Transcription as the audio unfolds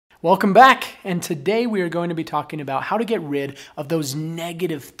Welcome back, and today we are going to be talking about how to get rid of those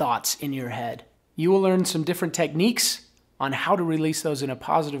negative thoughts in your head. You will learn some different techniques on how to release those in a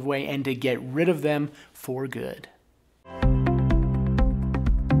positive way and to get rid of them for good.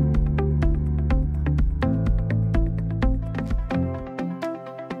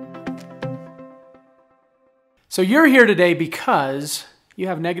 So you're here today because you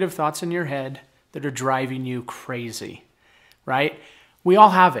have negative thoughts in your head that are driving you crazy, right? We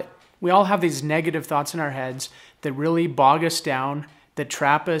all have it. We all have these negative thoughts in our heads that really bog us down, that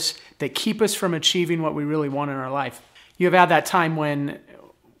trap us, that keep us from achieving what we really want in our life. You have had that time when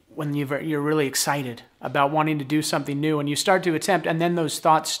you're really excited about wanting to do something new and you start to attempt, and then those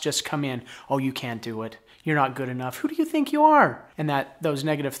thoughts just come in. Oh, you can't do it. You're not good enough. Who do you think you are? And those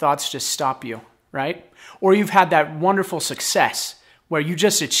negative thoughts just stop you, right? Or you've had that wonderful success where you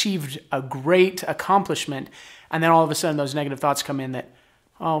just achieved a great accomplishment, and then all of a sudden those negative thoughts come in that,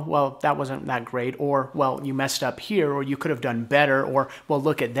 oh, well, that wasn't that great, or, well, you messed up here, or you could have done better, or, well,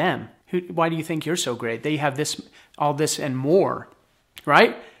 look at them. Why do you think you're so great? They have this, all this and more,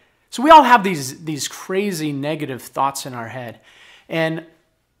 right? So we all have these crazy negative thoughts in our head. And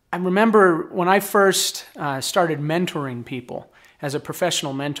I remember when I first started mentoring people as a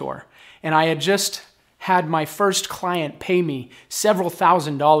professional mentor, and I had just had my first client pay me several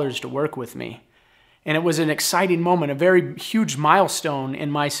 $1,000s to work with me. And it was an exciting moment, a very huge milestone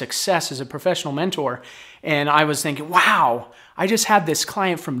in my success as a professional mentor. And I was thinking, wow, I just had this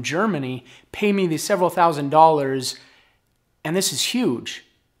client from Germany pay me these several $1,000s, and this is huge.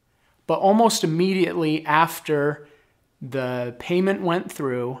 But almost immediately after the payment went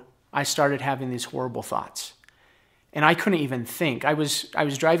through, I started having these horrible thoughts. And I couldn't even think. I was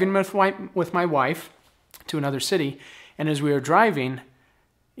driving with my wife to another city, and as we were driving,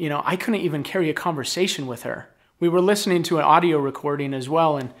 I couldn't even carry a conversation with her. We were listening to an audio recording as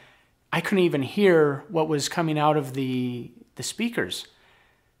well, and I couldn't even hear what was coming out of the speakers.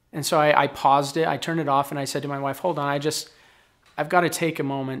 And so I paused it, I turned it off, and I said to my wife, hold on, I've got to take a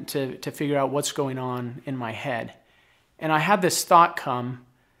moment to figure out what's going on in my head. And I had this thought come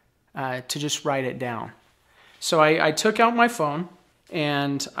to just write it down. So I took out my phone,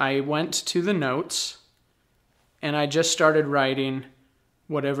 and I went to the notes, and I just started writing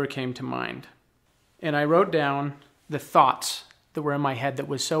whatever came to mind. And I wrote down the thoughts that were in my head that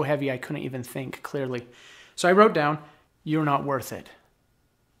was so heavy I couldn't even think clearly. So I wrote down, you're not worth it.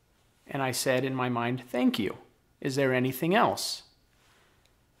 And I said in my mind, thank you. Is there anything else?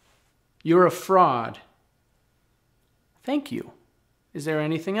 You're a fraud. Thank you. Is there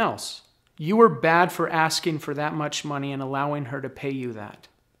anything else? You were bad for asking for that much money and allowing her to pay you that.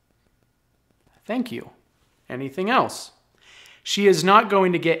 Thank you. Anything else? She is not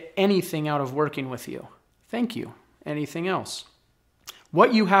going to get anything out of working with you. Thank you. Anything else?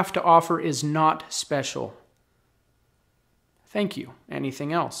 What you have to offer is not special. Thank you.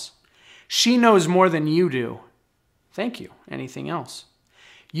 Anything else? She knows more than you do. Thank you. Anything else?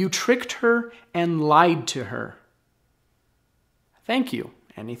 You tricked her and lied to her. Thank you.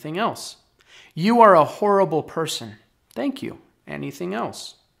 Anything else? You are a horrible person. Thank you. Anything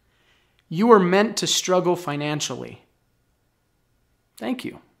else? You were meant to struggle financially. Thank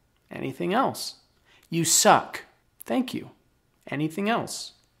you. Anything else? You suck. Thank you. Anything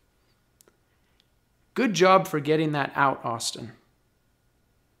else? Good job for getting that out, Austin.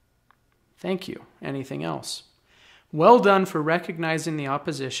 Thank you. Anything else? Well done for recognizing the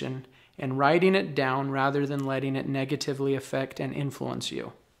opposition and writing it down rather than letting it negatively affect and influence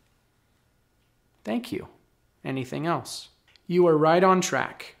you. Thank you. Anything else? You are right on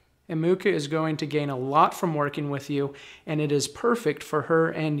track. Emuka is going to gain a lot from working with you, and it is perfect for her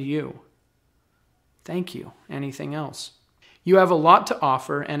and you. Thank you. Anything else? You have a lot to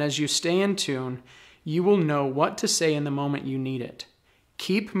offer, and as you stay in tune, you will know what to say in the moment you need it.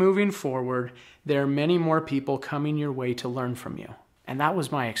 Keep moving forward. There are many more people coming your way to learn from you. And that was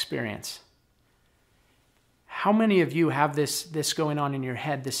my experience. How many of you have this going on in your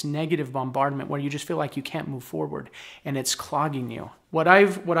head, this negative bombardment where you just feel like you can't move forward and it's clogging you? What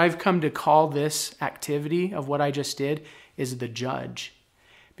I've come to call this activity of what I just did is the judge.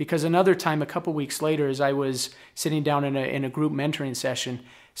 Because another time, a couple weeks later, as I was sitting down in a group mentoring session,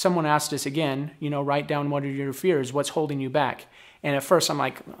 someone asked us again, write down what are your fears, what's holding you back? And at first I'm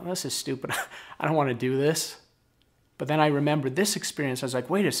like, oh, this is stupid. I don't want to do this. But then I remembered this experience. I was like,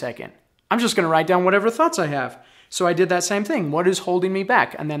 wait a second. I'm just going to write down whatever thoughts I have. So I did that same thing. What is holding me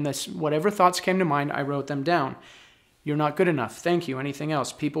back? And then whatever thoughts came to mind, I wrote them down. You're not good enough. Thank you. Anything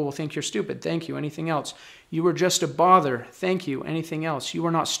else? People will think you're stupid. Thank you. Anything else? You were just a bother. Thank you. Anything else? You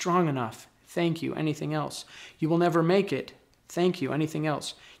are not strong enough. Thank you. Anything else? You will never make it. Thank you. Anything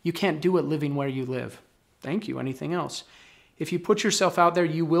else? You can't do it living where you live. Thank you. Anything else? If you put yourself out there,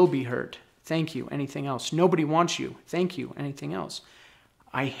 you will be hurt. Thank you. Anything else? Nobody wants you. Thank you. Anything else?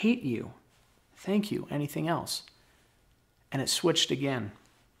 I hate you. Thank you. Anything else? And it switched again.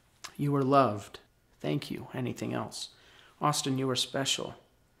 You are loved. Thank you. Anything else? Austin, you are special.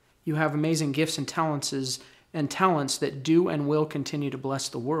 You have amazing gifts and talents that do and will continue to bless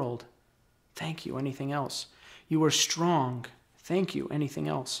the world. Thank you. Anything else? You are strong. Thank you. Anything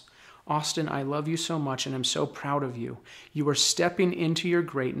else? Austin, I love you so much and I'm so proud of you. You are stepping into your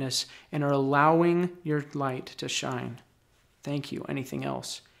greatness and are allowing your light to shine. Thank you. Anything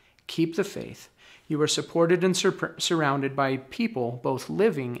else? Keep the faith. You are supported and surrounded by people, both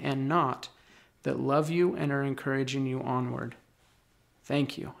living and not, that love you and are encouraging you onward.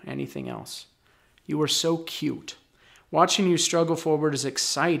 Thank you. Anything else? You are so cute. Watching you struggle forward is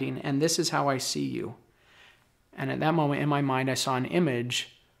exciting, and this is how I see you. And at that moment in my mind, I saw an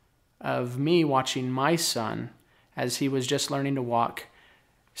image of me watching my son as he was just learning to walk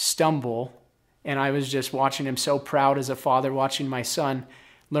stumble, and I was just watching him so proud as a father watching my son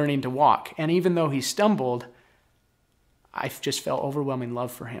learning to walk. And even though he stumbled, I just felt overwhelming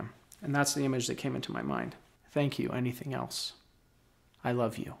love for him. And that's the image that came into my mind. Thank you. Anything else? I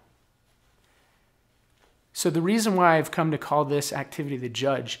love you. So the reason why I've come to call this activity the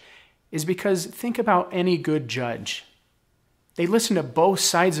judge is because think about any good judge. They listen to both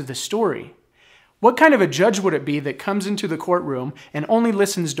sides of the story. What kind of a judge would it be that comes into the courtroom and only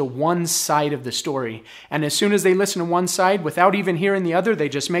listens to one side of the story? And as soon as they listen to one side, without even hearing the other, they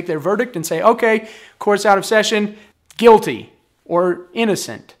just make their verdict and say, okay, court's out of session, guilty or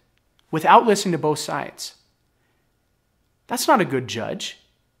innocent, without listening to both sides. That's not a good judge,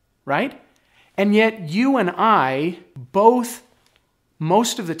 right? And yet you and I both,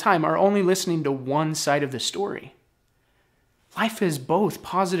 most of the time, are only listening to one side of the story. Life is both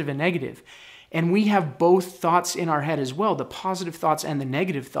positive and negative. And we have both thoughts in our head as well, the positive thoughts and the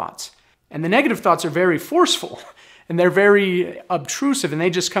negative thoughts. And the negative thoughts are very forceful and they're very obtrusive, and they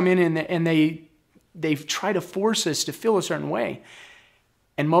just come in and they try to force us to feel a certain way.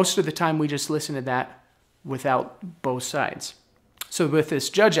 And most of the time we just listen to that without both sides. So with this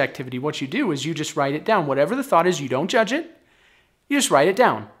judge activity, what you do is you just write it down. Whatever the thought is, you don't judge it. You just write it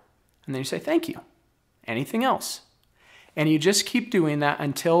down. And then you say, thank you. Anything else? And you just keep doing that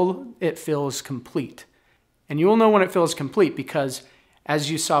until it feels complete. And you will know when it feels complete because,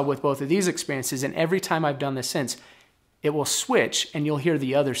 as you saw with both of these experiences, and every time I've done this since, it will switch and you'll hear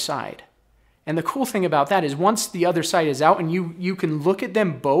the other side. And the cool thing about that is once the other side is out and you can look at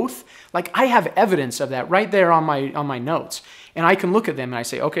them both, like I have evidence of that right there on my notes. And I can look at them and I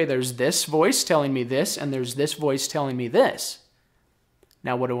say, okay, there's this voice telling me this and there's this voice telling me this.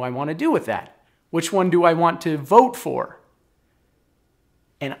 Now what do I want to do with that? Which one do I want to vote for?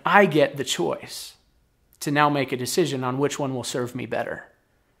 And I get the choice to now make a decision on which one will serve me better.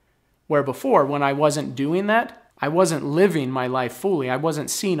 Where before, when I wasn't doing that, I wasn't living my life fully. I wasn't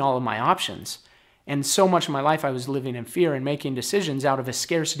seeing all of my options. And so much of my life I was living in fear and making decisions out of a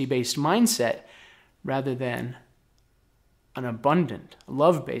scarcity-based mindset rather than an abundant,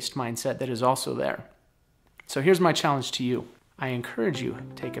 love-based mindset that is also there. So here's my challenge to you. I encourage you,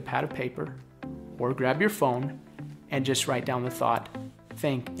 take a pad of paper or grab your phone and just write down the thought,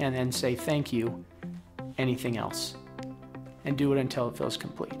 think, and then say thank you, anything else. And do it until it feels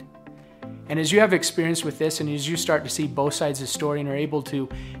complete. And as you have experience with this and as you start to see both sides of the story and are able to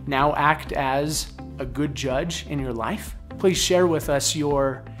now act as a good judge in your life, please share with us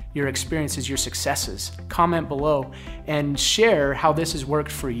your experiences, your successes. Comment below and share how this has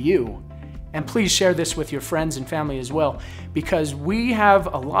worked for you. And please share this with your friends and family as well, because we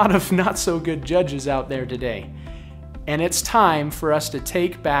have a lot of not so good judges out there today. And it's time for us to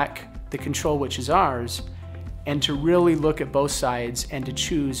take back the control which is ours and to really look at both sides and to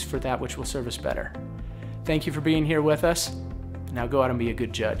choose for that which will serve us better. Thank you for being here with us. Now go out and be a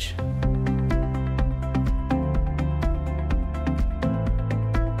good judge.